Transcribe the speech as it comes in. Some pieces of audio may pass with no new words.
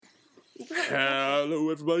Hello,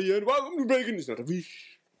 everybody, and welcome to Bacon Is Not a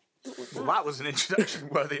Fish. Well, that was an introduction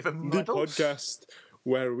worthy of a The medal. podcast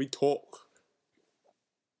where we talk.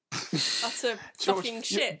 Utter fucking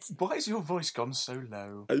shit. Why has your voice gone so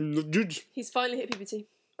low? I'm the judge. He's finally hit puberty.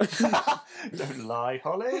 Don't lie,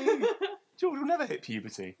 Holly. George will never hit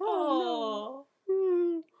puberty. Oh.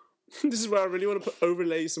 This is where I really want to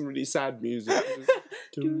overlay some really sad music.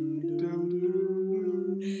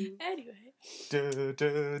 Anyway. So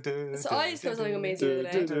I discovered something amazing the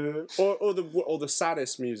other day. Or the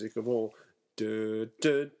saddest music of all. There's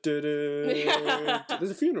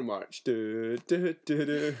a funeral march. You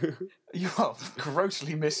are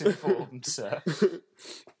grossly misinformed, sir.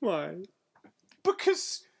 Why?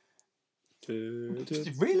 Because...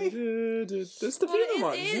 Really? That's the funeral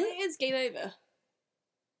march. It is game over.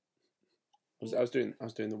 I was doing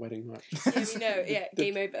the wedding march. Yeah, we know. Yeah,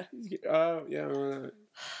 game over. Oh, yeah.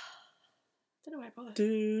 Don't know why I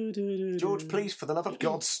bothered. George, please, for the love of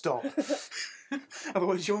God, stop.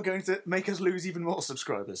 Otherwise you're going to make us lose even more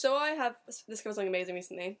subscribers. So I have discovered something amazing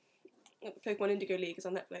recently. Pokemon Indigo League is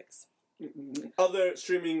on Netflix. Other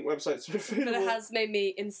streaming websites are But available. it has made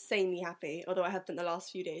me insanely happy, although I have spent the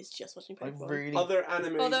last few days just watching Pokemon. Other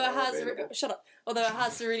anime. Although it has... Shut up. Although it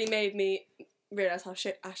has really made me realise how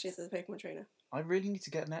shit Ash is as a Pokemon trainer. I really need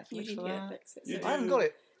to get Netflix You do for get that. Netflix. I haven't got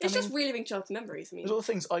it. It's just reliving childhood memories. I mean, There's all the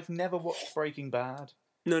things. I've never watched Breaking Bad.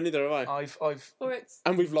 No, neither have I. or it's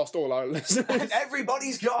And we've lost all our listeners.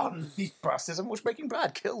 Everybody's gone. These bastards haven't watched Breaking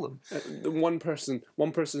Bad. Kill them. The one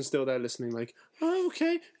person's still there listening. Like, oh,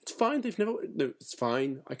 okay, it's fine. No, it's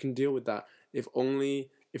fine. I can deal with that. As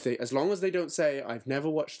long as they don't say I've never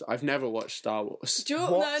watched Star Wars.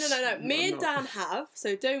 No. Me and Dan have,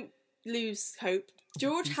 so don't lose hope.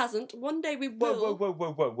 George hasn't. One day we will.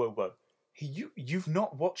 Whoa. You've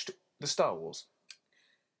not watched the Star Wars?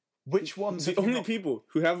 Which ones The have you only not... people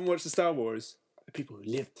who haven't watched the Star Wars are the people who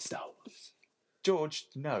lived the Star Wars. George,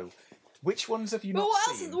 no. Which ones have you But not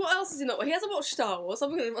what seen? else has he not watched? He hasn't watched Star Wars.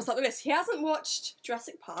 I'm going to start the list. He hasn't watched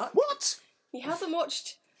Jurassic Park. What? He hasn't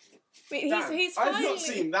watched... He's I've finally... not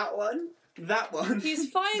seen that one. That one. He's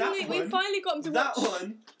finally... We finally got him to watch...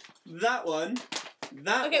 That one.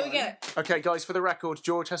 Okay, we get it. Okay, guys, for the record,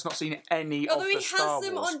 George has not seen any of Although the he Star has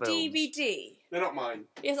them Wars on films. DVD. They're not mine.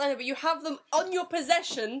 Yes, I know, but you have them on your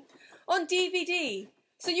possession on DVD.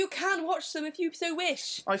 So you can watch them if you so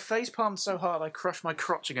wish. I facepalmed so hard I crushed my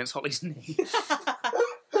crotch against Holly's knee. But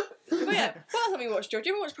yeah, what else have you watched, George?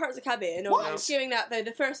 You ever watched Pirates of the Caribbean? Or What? Giving that, though,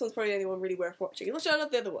 the first one's probably the only one really worth watching. I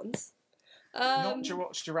love the other ones. Not to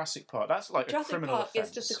watch Jurassic Park. That's like Jurassic a criminal Park offence.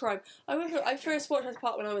 is just a crime. I first watched Jurassic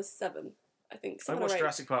Park when I was 7, I think. I 7 watched or 8.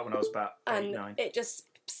 Jurassic Park when I was about 8, And 9. it just...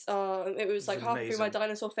 it was like was halfway through my amazing.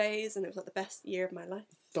 dinosaur phase, and it was like the best year of my life.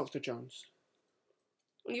 Dr. Jones.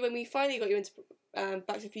 When we finally got you into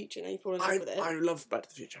Back to the Future, and you fall in love with it. I love Back to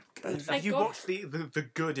the Future. Have you God. watched the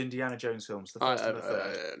good Indiana Jones films? The first and the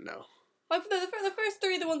third? No. The first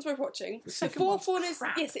 3 are the ones we're watching. The second fourth one's one is...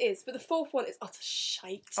 crap. Yes, it is. But the fourth one is utter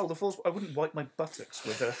shite. Oh, the fourth. I wouldn't wipe my buttocks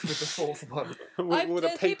with the fourth one. with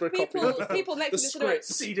a paper copy. People next The to the cinema... script.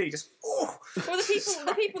 CD just. Oh. Well,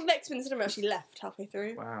 the people next to me in the cinema actually left halfway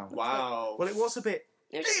through. Wow. Well, it was a bit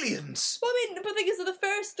aliens. Well, I mean, but the thing is that the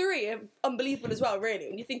first 3 are unbelievable as well, really,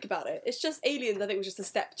 when you think about it. It's just Aliens, I think, was just a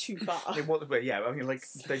step too far. It was, but yeah, I mean, like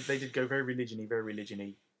they did go very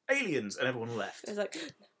religion-y. Aliens, and everyone left. It's like...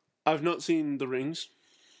 I've not seen The Rings.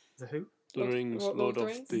 The who? The Rings, Lord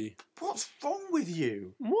of the... What's wrong with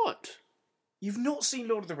you? What? You've not seen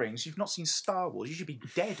Lord of the Rings. You've not seen Star Wars. You should be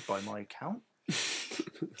dead by my account.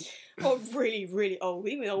 Oh, really, really old.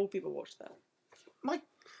 Even old people watch that.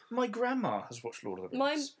 My grandma has watched Lord of the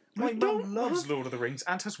Mine- Rings. My mum loves Lord of the Rings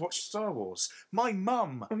and has watched Star Wars. My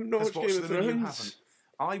mum I've not has watched watched Game of them and you Thrones. haven't.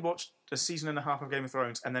 I watched a season and a half of Game of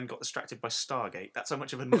Thrones and then got distracted by Stargate. That's how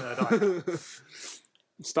much of a nerd I am.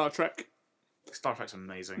 Star Trek. Star Trek's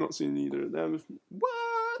amazing. Not seen either of them.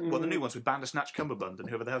 What? Well, the new ones with Bandersnatch Cumberbund and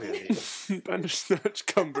whoever the hell the other is. Bandersnatch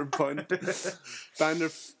Cumberbund.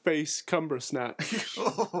 Banderface Cumbersnatch.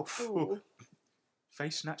 Oh.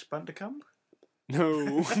 Face Snatch Bundercumb?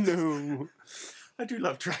 No. I do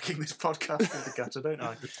love dragging this podcast through the gutter, don't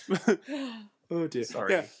I? Oh dear.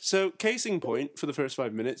 Sorry. Yeah. So, case in point for the first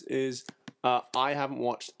 5 minutes is I haven't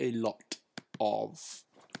watched a lot of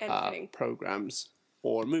Anything. programs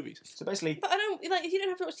or movies. So basically, But I don't... Like, if you don't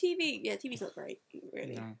have to watch TV... Yeah, TV's not great,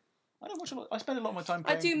 really. No. I don't watch a lot. I spend a lot of my time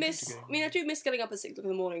I playing do miss... computer I mean, I do miss getting up at 6 o'clock in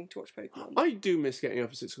the morning to watch Pokemon. I do miss getting up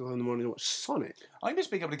at 6 o'clock in the morning to watch Sonic. I miss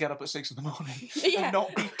being able to get up at 6 in the morning Yeah. and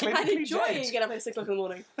not be And clinically enjoying dead. getting up at 6 o'clock in the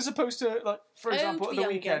morning. As opposed to, like, for example, to at be the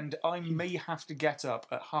young weekend, I may have to get up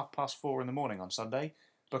at 4:30 in the morning on Sunday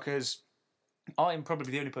because I'm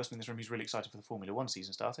probably the only person in this room who's really excited for the Formula 1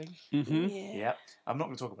 season starting. Mm-hmm. Yeah. I'm not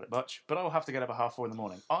going to talk about it much, but I will have to get up at 4:30 in the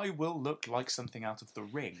morning. I will look like something out of The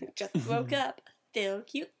Ring. Just woke up. Still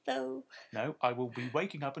cute though. No, I will be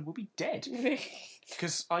waking up and will be dead.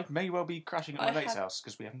 Because I may well be crashing at my mate's house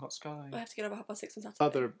because we haven't got Sky. I have to get up at 6:30 on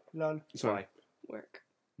Saturday. Lol. Sorry. Work.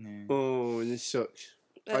 No. Oh, this sucks.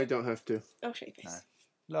 I don't have to. Oh, shit your face.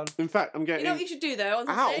 Lol. In fact, I'm getting. You know what you should do though on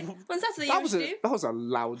Saturday? Ow. On Saturday, that you was should a do. that was a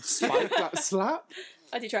loud spike that slap.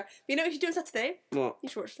 I do try. But you know what you should do on Saturday? What? You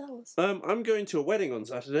should watch Star Wars. I'm going to a wedding on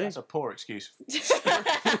Saturday. That's a poor excuse.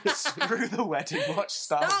 Screw the wedding, watch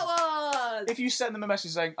Star Wars. Star Wars! If you send them a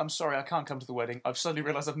message saying, I'm sorry, I can't come to the wedding, I've suddenly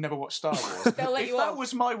realised I've never watched Star Wars. They'll let If you that off.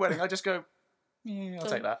 was my wedding, I'd just go, yeah, I'll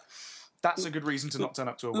take that. That's a good reason to not turn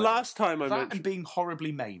up to a wedding. Last time I That mentioned. and being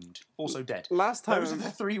horribly maimed. Also dead. Last time. Those are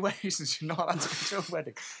the 3 reasons you're not allowed to go to a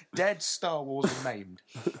wedding. Dead, Star Wars, and maimed.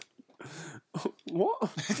 What?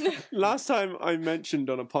 Last time I mentioned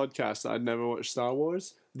on a podcast that I'd never watched Star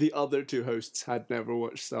Wars, the other 2 hosts had never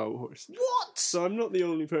watched Star Wars. What? So I'm not the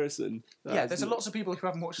only person. that Yeah, has there's not- lots of people who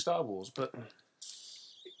haven't watched Star Wars, but...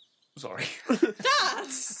 Sorry.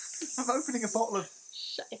 That's... I'm opening a bottle of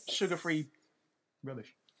Shut it. sugar-free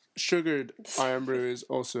rubbish. Sugared Iron Brew is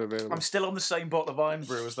also available. I'm still on the same bottle of Iron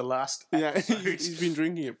Brew as the last Yeah, episode. he's been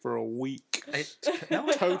drinking it for a week. No,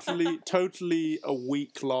 Totally a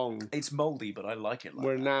week long. it's mouldy, but I like it like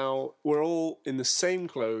that. We're all in the same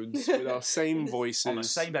clothes with our same voices On the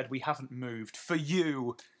same bed, we haven't moved. For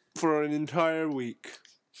you. for an entire week.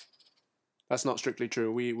 That's not strictly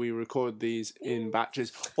true. We record these in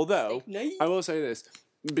batches. Although No. I will say this,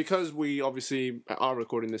 because we obviously are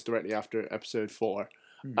recording this directly after episode 4.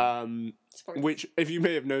 Spoilers. Which, if you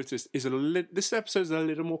may have noticed, is this episode's a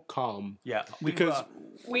little more calm. Yeah, Because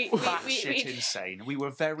we batshit insane. We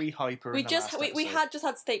were very hyper. we in the just last we episode. had just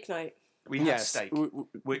had steak night. We had Yes, steak,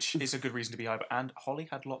 which is a good reason to be hyper. And Holly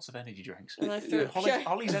had lots of energy drinks. And I threw,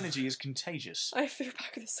 Holly's energy is contagious. I threw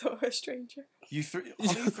back with a salt at a stranger. Holly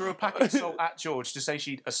threw a packet of salt at George to say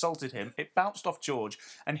she'd assaulted him. It bounced off George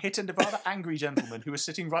and hit a rather angry gentleman who was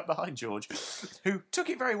sitting right behind George, who took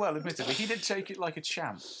it very well, admittedly. He did take it like a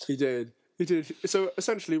champ. He did. So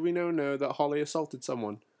essentially, we now know that Holly assaulted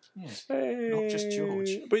someone. Yes. Hey. Not just George.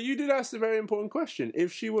 But you did ask the very important question.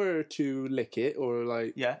 If she were to lick it, or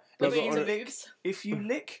like... Yeah. Rub If it you, on her- lick, if you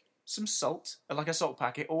lick some salt, like a salt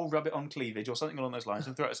packet, or rub it on cleavage or something along those lines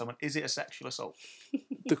and throw it at someone, is it a sexual assault?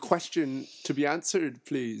 The question to be answered,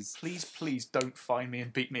 please. Please don't find me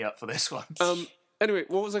and beat me up for this one. Anyway,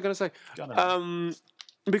 what was I going to say? I don't know.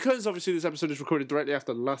 Because obviously this episode is recorded directly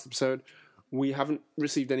after the last episode, we haven't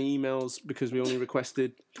received any emails because we only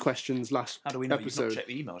requested questions last How do we know you've episode. not checked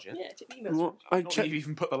the emails yet? Yeah, check the emails. Well, I Not that checked you've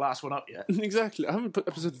even put the last one up yet. exactly. I haven't put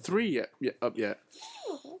episode 3 up yet.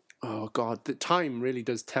 Oh God, the time really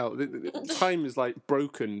does tell. The time is like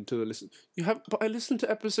broken to the listen. But I listened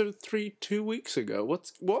to episode 3 2 weeks ago.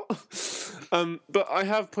 What? But I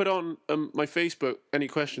have put on my Facebook any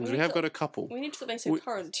questions. We have got a couple. We need something so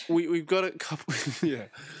current. We've got a couple. Yeah.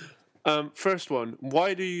 First one.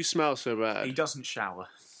 Why do you smell so He bad? doesn't shower.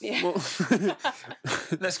 Yeah. Well,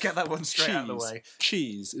 Let's get that one straight out of the way.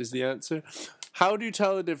 Cheese is the answer. How do you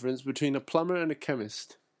tell the difference between a plumber and a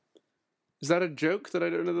chemist? Is that a joke that I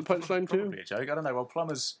don't know the punchline to? Probably a joke. I don't know. Well,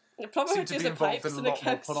 plumbers The plumber seem to gives be the involved pipes in a and the lot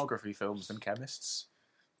more chemist. pornography films than chemists.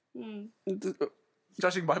 Hmm.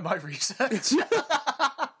 Judging by my research.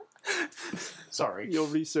 Sorry. Your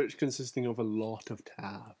research consisting of a lot of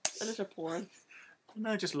tabs. A little porn.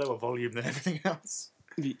 No, just lower volume than everything else.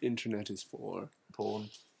 The internet is for Porn.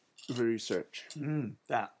 research.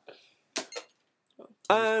 That.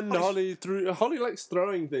 And Holly likes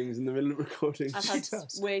throwing things in the middle of recording. I've She had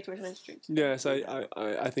does. way too much energy drinks. Yes,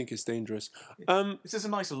 I think it's dangerous. This is a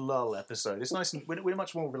nice lull episode. It's nice and we're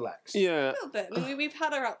much more relaxed. Yeah, A little bit. I mean, we've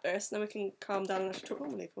had our outbursts, and then we can calm down and actually talk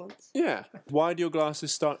normally for once. yeah. Why do your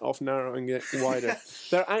glasses start off narrow and get wider?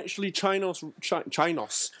 They're actually chinos. They're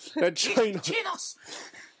chinos. Chinos!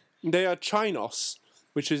 They are chinos,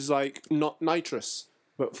 which is like not nitrous,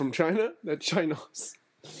 but from China, they're chinos.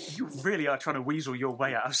 You really are trying to weasel your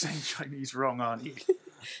way out of saying Chinese wrong, aren't you?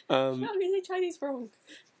 How do you say Chinese wrong?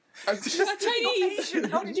 You're Chinese! Asian.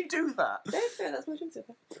 How did you do that? That's my drink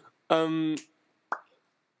so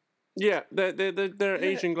Yeah, they're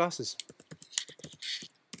Asian glasses.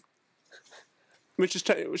 Which is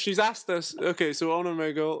she's asked us. Okay, so on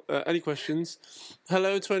Omegle, any questions?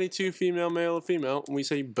 Hello, 22 female, male, or female? And we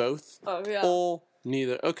say both Oh, yeah. or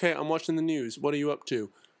neither. Okay, I'm watching the news. What are you up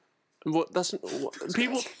to? What? That's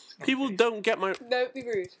people don't get my. Don't be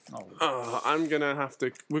rude. We're gonna have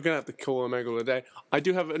to call Omegle today. I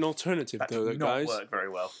do have an alternative That though, did not guys. work very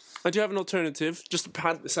well. I do have an alternative, just to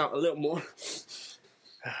pad this out a little more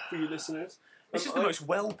for you listeners. This is the most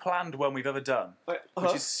well-planned one we've ever done,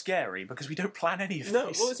 which is scary because we don't plan any of these. No,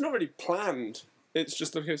 well, it's not really planned. It's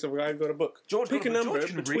just a case of I've got a book. George, pick a number George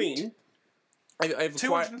can between. read. I've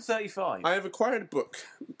acquired, 235. I have acquired a book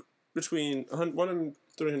between 1 and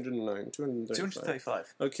 309.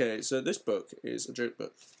 235. Okay, so this book is a joke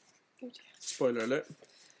book. Oh, dear. Spoiler alert.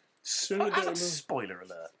 Sooner Oh, than- spoiler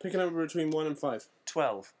alert. Pick a number between 1 and 5.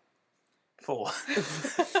 12. 4.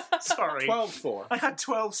 Sorry. 12-4. I had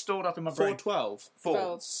 12 stored up in my brain. 412. 4.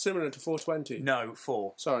 12. Similar to 420. No,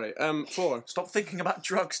 4. Sorry. 4. Stop thinking about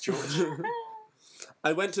drugs, George.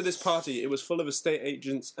 I went to this party. It was full of estate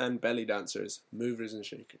agents and belly dancers, movers and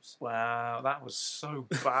shakers. Wow, that was so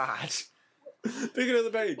bad. Pick another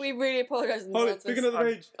page. We really apologise. in Holly, advance. pick another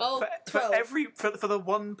page. Oh, For 12. the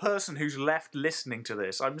one person who's left listening to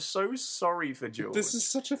this, I'm so sorry for George. This is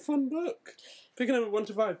such a fun book. Pick a number 1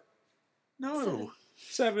 to 5. no.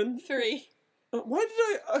 7. 3. Why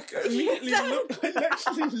did I immediately look? I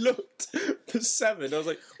actually looked for 7. I was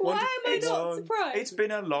like, Why 1 to am I not 1. surprised? It's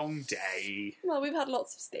been a long day Well, we've had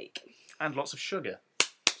lots of steak. and lots of sugar.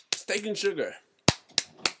 Steak and sugar.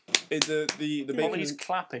 It's the bacon. Molly's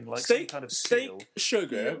clapping like Steak, some kind of steak, seal.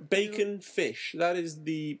 sugar, bacon, fish. That is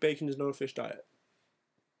the bacon is not a fish diet.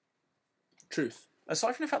 Truth.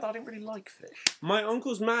 Aside from the fact that I didn't really like fish. My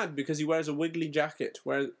uncle's mad because he wears a wiggly jacket,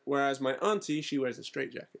 whereas my auntie, she wears a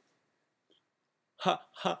straight jacket. Ha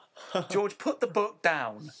ha ha. George, put the book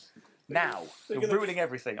down. Now. They're You're gonna- ruining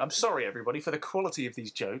everything. I'm sorry, everybody, for the quality of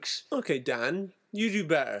these jokes. Okay, Dan, you do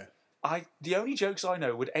better. The only jokes I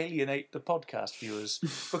know would alienate the podcast viewers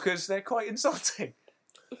because they're quite insulting.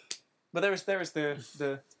 But there is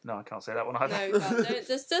the no, I can't say that one either. No, God,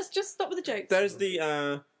 no, just stop with the jokes. There's the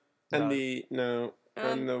and No. the no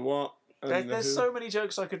and the what. And There's who. so many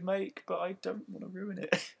jokes I could make, but I don't want to ruin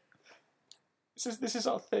it. This is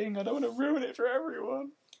our thing. I don't want to ruin it for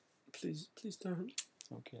everyone. Please don't.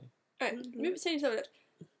 Okay. Right, maybe change that.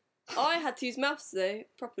 I had to use maths today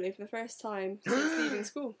properly for the first time since leaving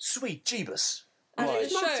school, Sweet Jeebus. and Right.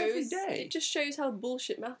 it Maths every shows day. it just shows how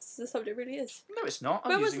bullshit maths as a subject really is. No, it's not.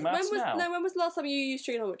 I'm using maths now. when was the last time you used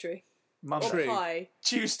trigonometry Monday. or Trig. pi?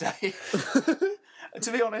 Tuesday.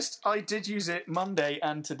 To be honest, I did use it Monday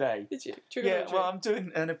and today. Did you Yeah, trigonometry? well, I'm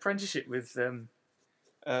doing an apprenticeship with Am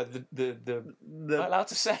I allowed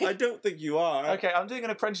to say? I don't think you are. Okay, I'm doing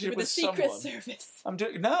an apprenticeship with the Secret someone. Service. I'm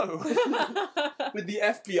doing no. With the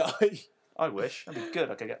FBI. I wish that'd be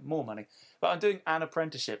good. I could get more money. But I'm doing an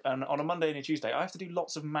apprenticeship, and on a Monday and a Tuesday, I have to do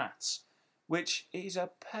lots of maths, which is a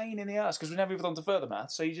pain in the ass because we never moved on to further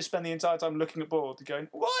maths. So you just spend the entire time looking at board, going,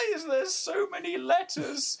 "Why is there so many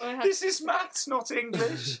letters? This is maths, not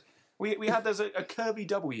English." we had there's a curvy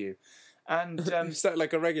W, and It's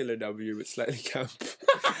like a regular W with slightly camp.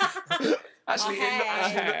 Actually,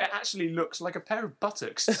 it actually looks like a pair of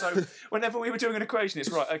buttocks. So whenever we were doing an equation, it's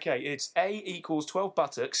right. Okay, it's A equals 12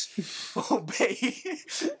 buttocks for B.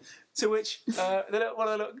 To which one of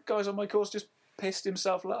the little guys on my course just pissed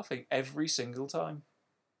himself laughing every single time.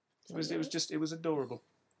 It was adorable.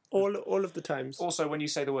 all of the times. Also, when you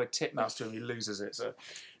say the word titmouse to him, he loses it. So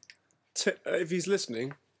If he's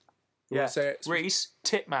listening, we'll say it. Reese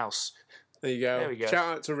titmouse. There you go. There we go.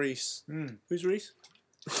 Shout out to Reese. Who's Reese?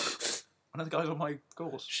 One of the guys on my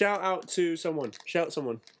course. Shout out to someone. Shout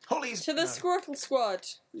someone. Holly's To the Squirtle Squad.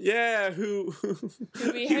 Yeah, who?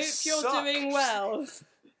 We You hope you're suck. doing well.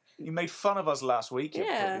 You made fun of us last week. you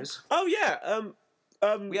Yeah. buggers. Oh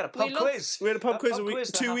yeah. We had a pub We lost- quiz. We had a pub quiz That a week,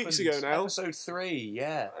 quiz that 2 weeks ago happened, now. Episode 3,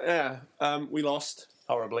 yeah. Yeah. We lost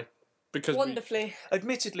Horribly. because Wonderfully.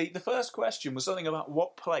 Admittedly, the first question was something about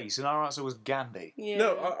what place, and our answer was Gandhi. we. Yeah.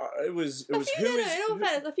 No, it was In all who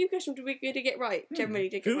fairness, a few questions we did get right. Generally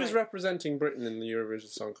did get is right. representing Britain in the Eurovision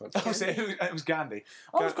Song Contest. Oh, so it was Gandhi.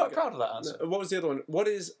 I was quite proud of that answer. What was the other one? What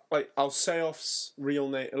is Alseoff's real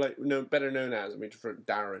name? Better known as. I mean, for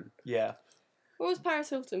Darren. Yeah. What was Paris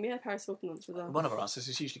Hilton? We had Paris Hilton once as well. One of our answers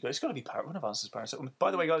is usually good. It's got to be one of our answers is Paris Hilton. By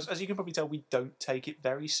the way, guys, as you can probably tell, we don't take it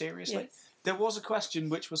very seriously. Yes. There was a question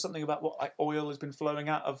which was something about what oil has been flowing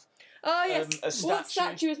out of. Oh yes. a What statue.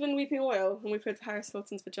 statue has been weeping oil? And we put Paris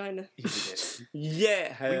Hilton's vagina. You did.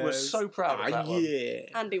 Yeah. We were so proud of that one. Yeah.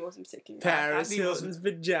 Andy wasn't particularly. Paris Andy Hilton's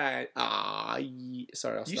vagina. Yeah.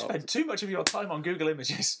 Sorry, I'll You stop. spend too much of your time on Google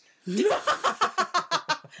Images.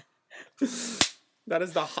 That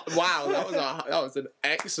is wow. That was an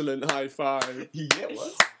excellent high five. Yeah, it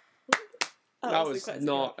was. That was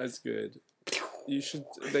not as good. You should.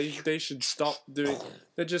 They should stop doing.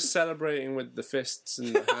 They're just celebrating with the fists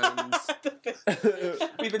and the hands.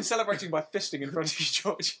 We've been celebrating by fisting in front of you,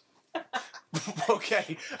 George.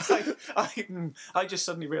 Okay, I just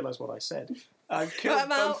suddenly realised what I said. I've killed I'm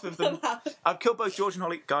both out. of them. I'm out. I've killed both George and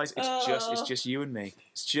Holly. Guys, it's Oh. just you and me.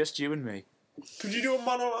 It's just you and me. Could you do a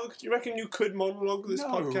monologue? Do you reckon you could monologue this No.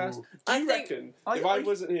 podcast? Do I you think- reckon, I- if I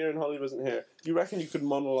wasn't here and Holly wasn't here, do you reckon you could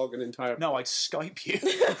monologue an entire... No, I'd Skype you.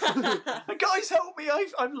 Guys, help me!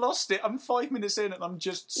 I've lost it. I'm 5 minutes in and I'm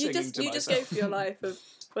just singing to you just myself. go for your life of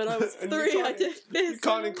when I was And you 3. can't- I did this. You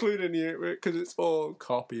can't include any of it because it's all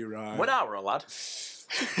copyright. 1 hour, lad.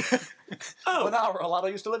 Oh. 1 hour, lad. I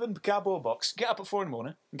used to live in cardboard box. Get up at 4 in the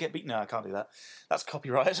morning and get beaten. No, I can't do that. That's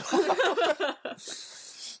copyright.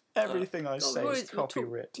 Everything I say Roy, is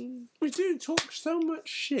copyright. We do talk so much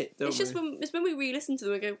shit, don't It's just we? when we re-listen to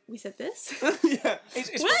them and go, we said this. Yeah. It's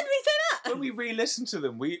Where did we say that? when we re-listen to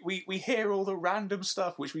them, we hear all the random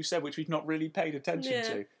stuff which we've said, which we've not really paid attention Yeah.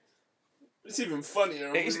 to. It's even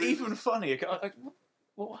funnier. It's even funnier.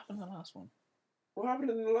 What happened in the last one? What happened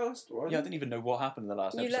in the last one? Yeah, I didn't even know what happened in the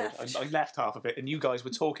last You episode. left. I left half of it, and you guys were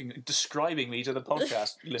talking, describing me to the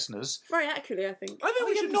podcast listeners. Very accurately, I think. I think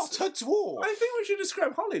we I should am not a dwarf. I think we should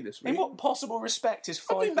describe Holly this week. In what possible respect is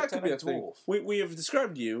I 5 think that foot could 10 be a a thing. dwarf? We have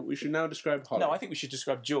described you. We should now describe Holly. No, I think we should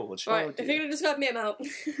describe George. Right, Oh, if you're going to describe me, I'm out.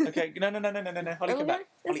 Okay, no. Holly, come back.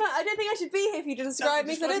 That's Holly. fine. I don't think I should be here for you to describe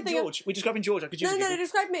me, 'cause I don't think... George. We're describing George. I could use No, a no, giggle.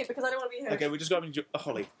 describe me, because I don't want to be here. Okay, we're describing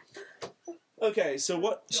Holly. Okay, so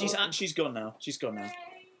what? She's gone now. She's gone now.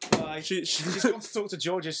 Bye. She's She's gone to talk to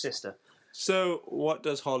George's sister. So, what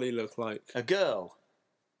does Holly look like? A girl.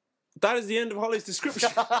 That is the end of Holly's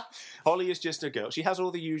description. Holly is just a girl. She has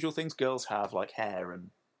all the usual things girls have, like hair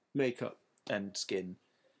Makeup. and skin.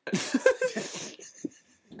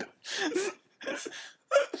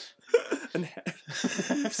 And hair.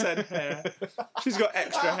 You've said hair. She's got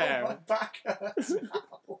extra hair. My back hurts.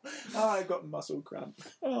 Oh, I've got muscle cramp.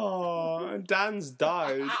 Oh, and Dan's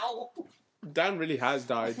died. Ow! Dan really has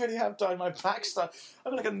I died. really have died. My back's done.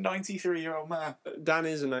 I'm like a 93-year-old man. Dan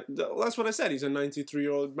is that's what I said. He's a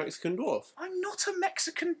 93-year-old Mexican dwarf. I'm not a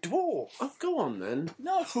Mexican dwarf. Oh, go on then.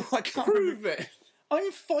 No, I can't. Prove it. I'm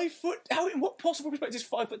 5 foot. How? In what possible respect is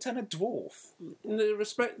 5'10" a dwarf? In the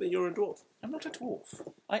respect that you're a dwarf. I'm not a dwarf.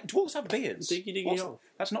 Dwarves have beards. Diggy diggy What's- off.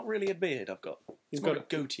 That's not really a beard I've got. He's It's got got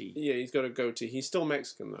a goatee. Yeah, he's got a goatee. He's still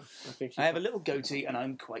Mexican though. I think. I have a little goatee and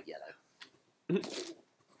I'm quite yellow.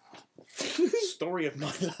 Story of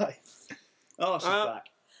my life. Oh, she's back.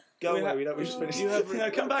 Go we away. have- We don't. We just finished. You have No,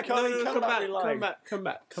 come back, Holly. No, come back. Come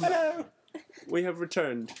back. Come back. Hello. We have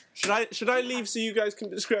returned. Should I leave so you guys can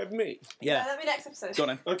describe me? Yeah. That'll be next episode. Go on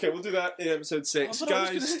then. Okay, we'll do that in episode 6, I was going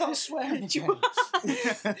to guys. start swearing again.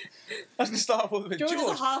 I was going to start off with George is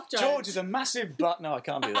a half giant. George is a massive butt. No, I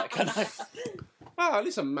can't do that, can I? Ah, at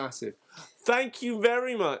least I'm massive. Thank you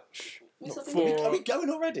very much. For- Are we going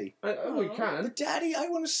already? We can. But Daddy, I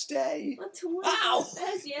want to stay. Until one Ow!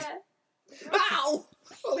 says yeah. Ow!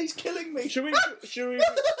 Well, he's killing me. Should we?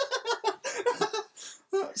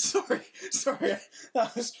 Sorry.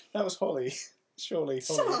 That was Holly. Surely,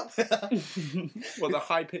 Holly. Well, the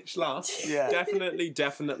high pitched laugh. Yeah.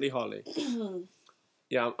 Definitely Holly.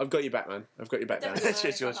 Yeah, I've got you back, man. I've got you back, Dan.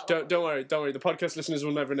 Cheers, George. Don't worry. The podcast listeners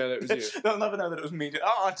will never know that it was you. They'll never know that it was me.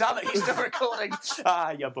 Oh, damn it! He's still recording.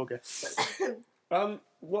 Ah, you bugger.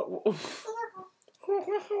 What?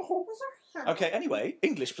 Okay. Anyway,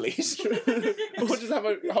 English, please. We'll just have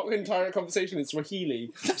a whole entire conversation in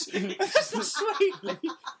Swahili. Swahili.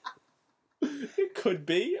 It could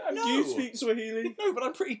be. No. Do you speak Swahili? No, but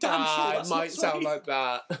I'm pretty damn sure It that's might not sound Swahili. like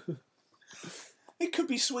that. It could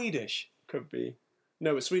be Swedish. Could be.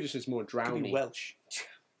 No, but Swedish is more Could drowning. be Welsh.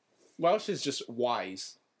 Welsh is just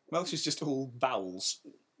wise. Welsh is just all vowels.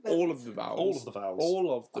 All of the vowels. All of the vowels.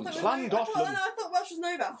 All of I them. thought Llangollen. I thought Welsh was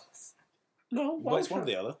no vowels. No, Well, it's one or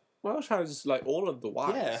the other. Welsh has like all of the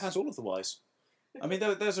Y's. Yeah, it has all of the Y's. I mean,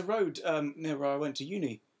 there's a road near where I went to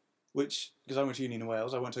uni, which, because I went to uni in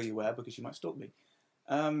Wales, I won't tell you where because you might stalk me.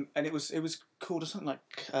 And it was called something like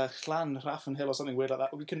Llan Raffan Hill or something weird like that.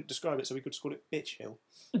 But we couldn't describe it, so we could just call it Bitch Hill.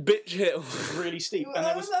 Bitch Hill. It was really steep. Well, And I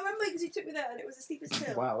there was remember because you took me there and it was the steepest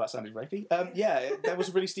hill. wow, that sounded rapey. There was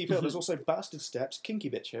a really steep hill. There's also Bastard Steps, Kinky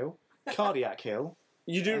Bitch Hill, Cardiac Hill.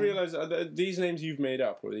 You do realise these names you've made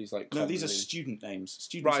up, or these like No, these are common names? student names.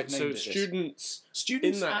 Students Right. have So named it this. students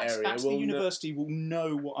Students in that area at the will university will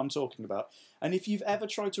know what I'm talking about. And if you've ever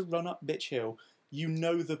tried to run up Bitch Hill, you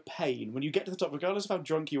know the pain. When you get to the top, regardless of how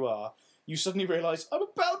drunk you are, you suddenly realise, I'm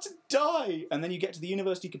about to die! And then you get to the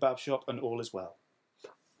university kebab shop and all is well.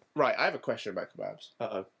 Right. I have a question about kebabs.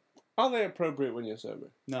 Uh-oh. Are they appropriate when you're sober?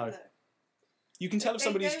 No. No. You can tell if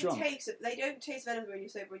somebody's don't drunk. They don't taste venomous when you're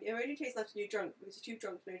sober. They only taste nice when you're drunk because you're too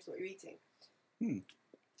drunk to notice what you're eating.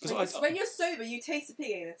 Because When you're sober, you taste the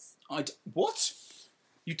pig anus. What?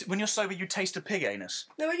 When you're sober, you taste a pig anus.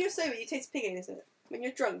 No, when you're sober, you taste pig anus in it. When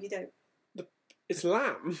you're drunk, you don't. It's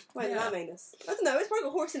lamb. Well, Yeah. lamb anus. I don't know, it's probably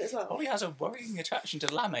got horse in it as well. Holly has a worrying attraction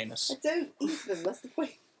to lamb anus. I don't eat them, that's the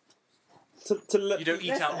point. You don't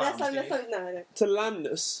eat out lambs, do you? No, I don't. To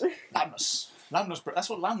lambness. Lamnus bread. That's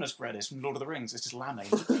what lamnus bread is from Lord of the Rings. It's just lamb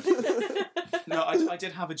anus. No, I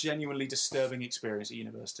did have a genuinely disturbing experience at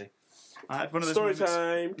university. I had one of those Story moments-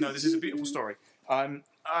 time. No, this is a beautiful story. I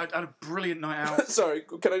had a brilliant night out. Sorry,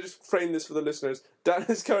 can I just frame this for the listeners? Dan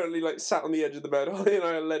is currently like sat on the edge of the bed. Holly and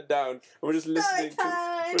I are led down, and we're just listening.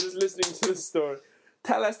 time! We're just listening to the story.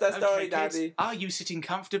 Tell us that story, Okay, kids, Daddy. are you sitting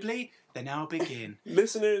comfortably? Then I'll begin.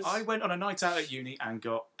 Listeners, I went on a night out at uni and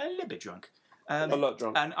got a little bit drunk. a lot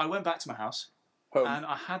drunk. And I went back to my house, Home. and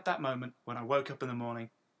I had that moment when I woke up in the morning.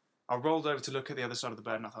 I rolled over to look at the other side of the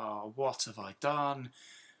bed, and I thought, oh, what have I done?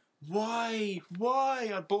 Why?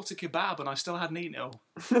 I bought a kebab and I still hadn't eaten it all.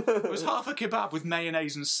 It was half a kebab with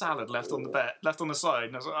mayonnaise and salad left on the side,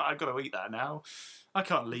 and I was like, I've got to eat that now. I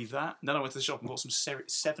can't leave that. And then I went to the shop and bought some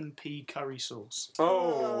 7p curry sauce.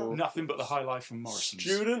 Oh, Nothing but the high life from Morrison's.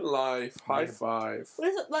 student life. High five. What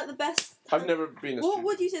is it, like the best... I've never been a What student.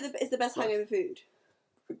 would you say is the best hangover food?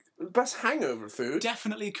 Best hangover food?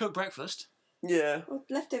 Definitely cooked breakfast. Yeah. Well,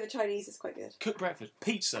 leftover Chinese is quite good. Cooked breakfast.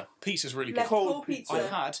 Pizza. Pizza's really good. Left Cold cold pizza. pizza.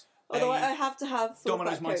 I had Although I a have to have full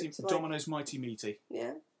Domino's fat Mighty, Coke to, like- Domino's Mighty Meaty.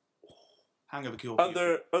 Yeah. Hangover cure.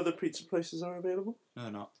 Other pizza places are available. No,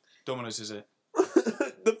 they're not. Domino's is it.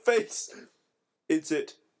 The face. It's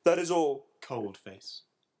it. That is all. Cold face.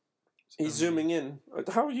 He's zooming in.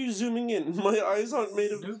 How are you zooming in? My eyes aren't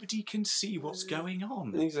made of... Nobody can see what's going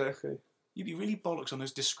on. Exactly. You'd be really bollocks on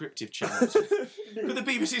those descriptive channels. But the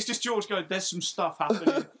BBC is just George going, there's some stuff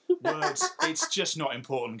happening. Words. It's just not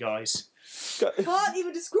important, guys. Can't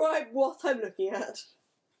even describe what I'm looking at.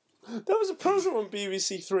 There was a program on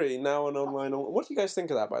BBC Three, now an online... What do you guys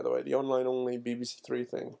think of that, by the way? The online-only BBC Three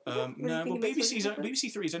thing? No, really well, think it makes much difference.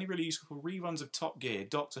 BBC Three is only really useful for reruns of Top Gear,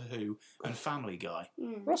 Doctor Who, and Family Guy.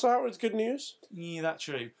 Russell Howard's good news? Yeah, that's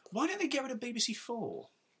true. Why don't they get rid of BBC Four?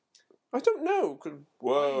 I don't know.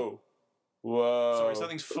 Whoa. Whoa. Sorry,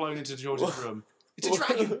 something's flown into George's room. It's a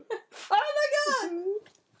dragon! Oh my god!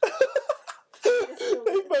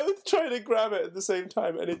 They both tried to grab it at the same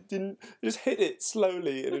time, and it didn't. It just hit it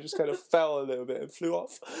slowly, and it just kind of fell a little bit and flew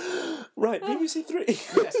off. Right, BBC Three.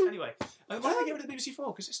 Yes, anyway. Why don't they get rid of BBC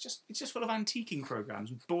Four? Because it's just full of antiquing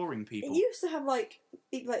programmes and boring people. It used to have like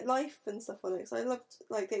Life and stuff on it, so I loved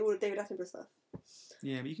like all the David Attenborough stuff.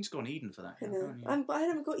 Yeah, but you can just go on Eden for that. I Yeah, know. can't you? But I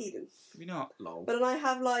never got Eden. Maybe not. Lol. But then I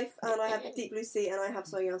have Life, and I have Deep Blue Sea, and I have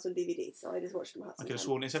something else on DVD, so I just watched them. I could have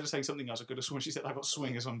sworn, instead of saying something else, I could have sworn she said I got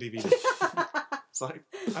Swingers on DVD. It's like,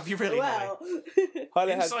 have you really? Well,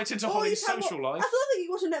 Holly has. Insight into Oh, Holly's you can social life. I thought that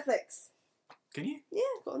you watch on Netflix. Can you? Yeah,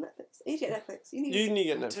 I've got on Netflix. You need to get Netflix. You need. You need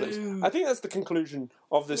to get Netflix. do. I think that's the conclusion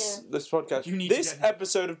of this podcast. You need to This get-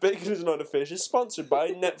 episode of Bacon is Not a Fish is sponsored by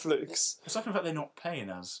Netflix. Aside from the fact they're not paying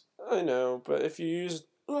us. I know, but if you use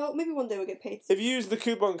Well, maybe one day we'll get paid. the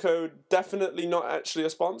coupon code, definitely not actually a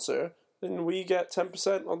sponsor, then we get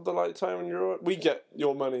 10% on the lifetime and we get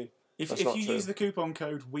your money. If That's you not true. use the coupon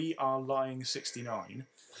code We Are Lying 69,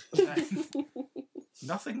 then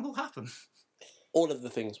nothing will happen. All of the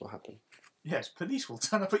things will happen. Yes, police will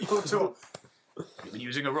turn up at your door. You've been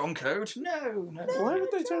using a wrong code. No. Why would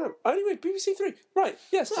they turn up? Anyway, BBC Three. Right,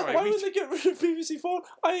 yes. Sorry, why we- would they get rid of BBC Four?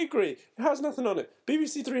 I agree. It has nothing on it.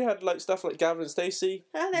 BBC Three had like stuff like Gavin and Stacey.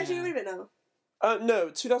 They're actually getting rid of it now. No,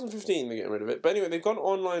 2015 they're getting rid of it. But anyway, they've gone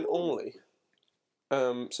online only.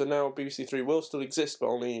 So now BBC Three will still exist, but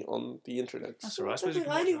only on the internet. That's all right. I suppose you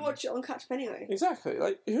can I only watch watch it on Catch Up anyway. Exactly.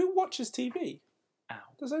 Like, who watches TV? them. Ow.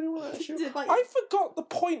 Does anyone actually? Did it bite you? I forgot the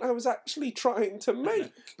point I was actually trying to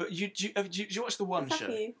make. But did you watch the one show?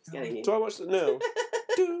 Attacking you. It's getting you. Do I watch the no?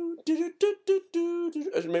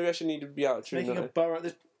 Maybe I should need to be out of tune. Making a don't I? burrow.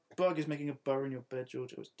 This bug is making a burrow in your bed,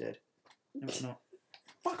 George. It was dead. No, it's not.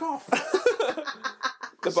 Fuck off.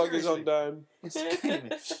 The bug is on Seriously. Dan. It's killing me.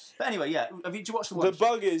 But anyway, yeah. Did you watch the one? The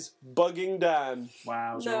bug is bugging Dan.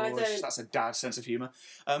 Wow, George, No, I don't. that's a dad sense of humour.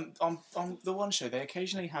 On the one show, they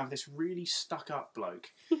occasionally have this really stuck-up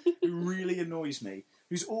bloke who really annoys me,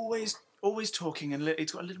 who's always talking, and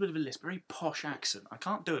it's got a little bit of a lisp, very posh accent. I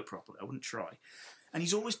can't do it properly. I wouldn't try. And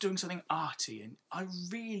he's always doing something arty, and I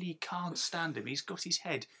really can't stand him. He's got his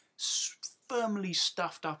head firmly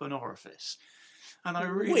stuffed up an orifice. And I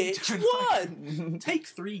really Which don't like him. one? Take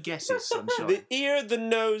 3 guesses, sunshine. The ear, the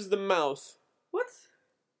nose, the mouth. What?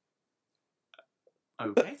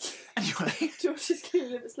 Okay. Anyway. George is getting a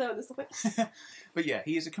little bit slow on this topic. But yeah,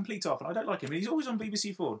 he is a complete off, and I don't like him. And he's always on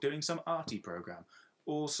BBC Four doing some arty programme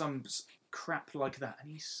or some crap like that,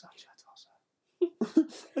 and he's such a tosser.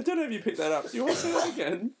 I don't know if you picked that up. Do you want to say that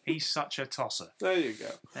again? He's such a tosser. There you go.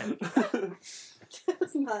 There we go.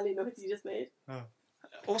 That's a manly noise you just made.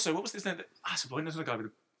 Also, what was this name? That's the point. There's the guy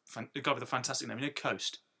with a fantastic name. You know,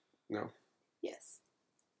 Coast. No. Yes.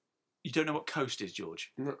 You don't know what Coast is,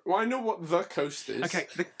 George? No. Well, I know what the coast is. Okay,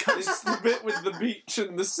 the Coast. It's the bit with the beach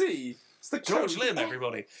and the sea. It's the George coast. Lim,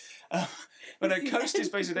 everybody. But no, Coast is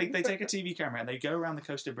basically they take a TV camera and they go around the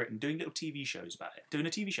coast of Britain doing little TV shows about it. Doing a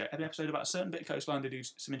TV show, every episode about a certain bit of coastline to do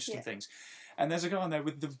some interesting things. And there's a guy on there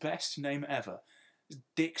with the best name ever,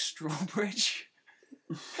 Dick Strawbridge,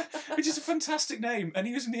 which is a fantastic name. And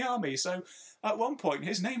he was in the army, so at one point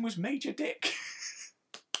his name was Major Dick.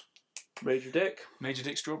 Major Dick. Major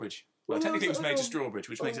Dick Strawbridge. Well, Well, technically it was also- Major Strawbridge,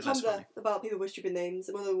 which makes it less Tumblr funny. about people with stupid names.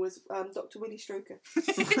 One of them was Dr. Willie Stroker.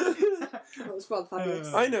 That was quite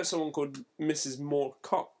fabulous. I know someone called Mrs.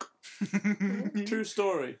 Moorcock. True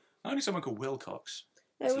story. I knew someone called Wilcox.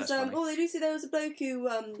 There That's was less funny. oh, they do say there was a bloke who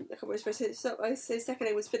I can't remember his first name. So his second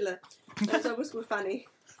name was Fiddler. And so I was called Fanny.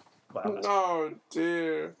 Wow, that's Oh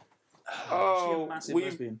dear. Oh, massive we.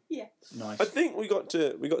 lesbian. Yeah. Nice. I think we got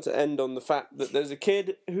to end on the fact that there's a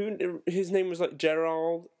kid who his name was like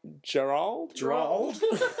Gerald. Gerald? Gerald.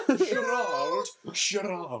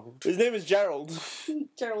 His name is Gerald,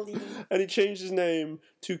 Geraldine. and he changed his name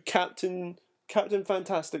to Captain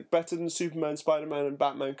Fantastic, better than Superman, Spider-Man, and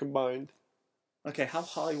Batman combined. Okay, how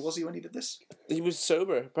high was he when he did this? He was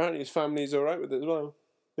sober. Apparently, his family's all right with it as well.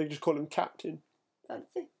 They just call him Captain.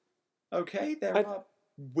 Fancy. Okay, there I- are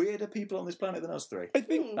weirder people on this planet than us three. I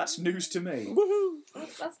think. That's news to me. Woohoo!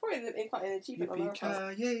 That's probably quite an achievement on our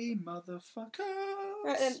part. Yippee-ki-yay, motherfuckers!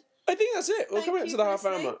 Right then, I think that's it. We're Thank coming up you to the for half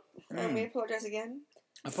hour listening. mark. and we apologise again.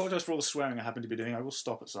 I apologise for all the swearing I happen to be doing. I will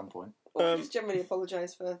stop at some point. Well, we just generally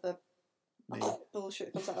apologise for the Me. bullshit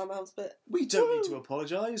that comes out of our mouths, but We don't need to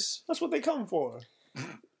apologise. That's what they come for.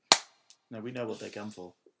 No, we know what they come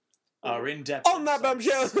for. Our in-depth... On that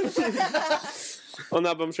bombshell. On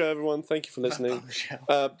that bombshell, everyone. Thank you for listening.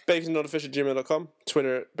 BaconNotAfish@gmail.com.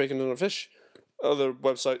 Twitter at BaconNotAfish. Other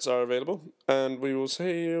websites are available, and we will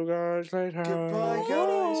see you guys later. Goodbye,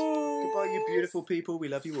 guys. Goodbye, you beautiful people. We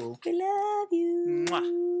love you all. we love you.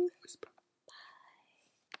 Mwah. Whisper.